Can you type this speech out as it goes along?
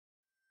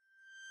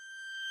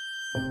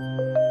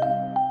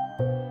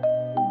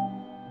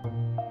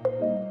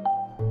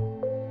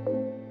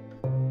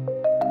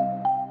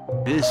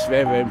is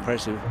very, very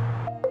impressive.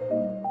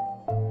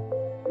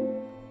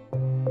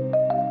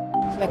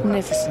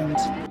 Magnificent.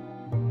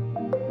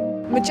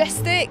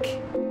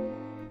 Majestic.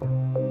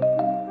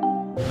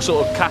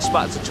 Sort of cast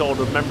back to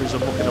childhood memories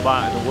of mucking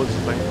about in the woods,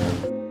 I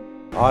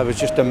think. I was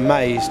just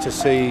amazed to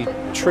see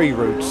tree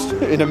roots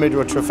in the middle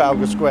of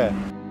Trafalgar Square.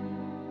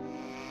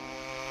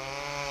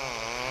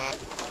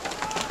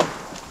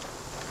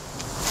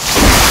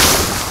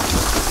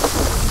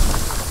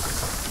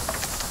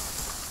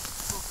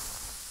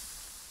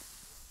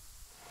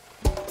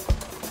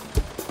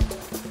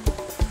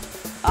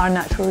 Our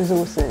natural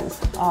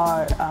resources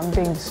are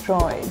being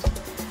destroyed,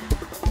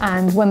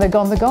 and when they're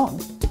gone, they're gone.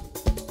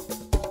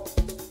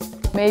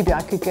 Maybe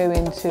I could go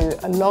into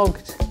a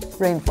logged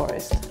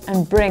rainforest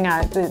and bring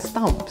out the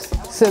stumps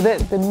so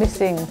that the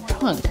missing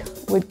trunk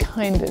would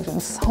kind of in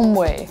some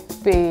way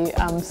be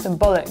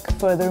symbolic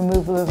for the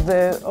removal of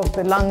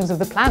the lungs of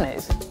the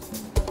planet.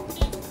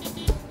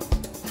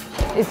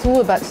 It's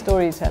all about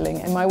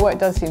storytelling, and my work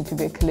does seem to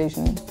be a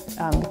collision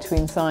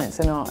between science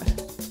and art.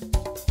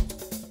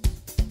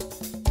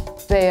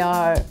 They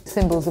are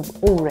symbols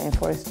of all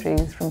rainforest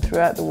trees from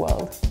throughout the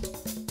world.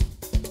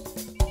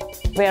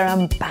 We are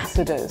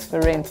ambassadors for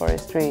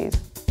rainforest trees.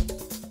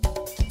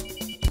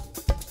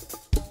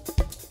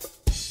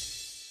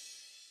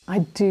 I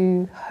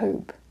do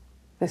hope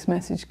this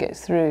message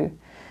gets through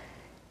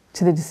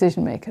to the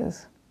decision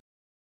makers.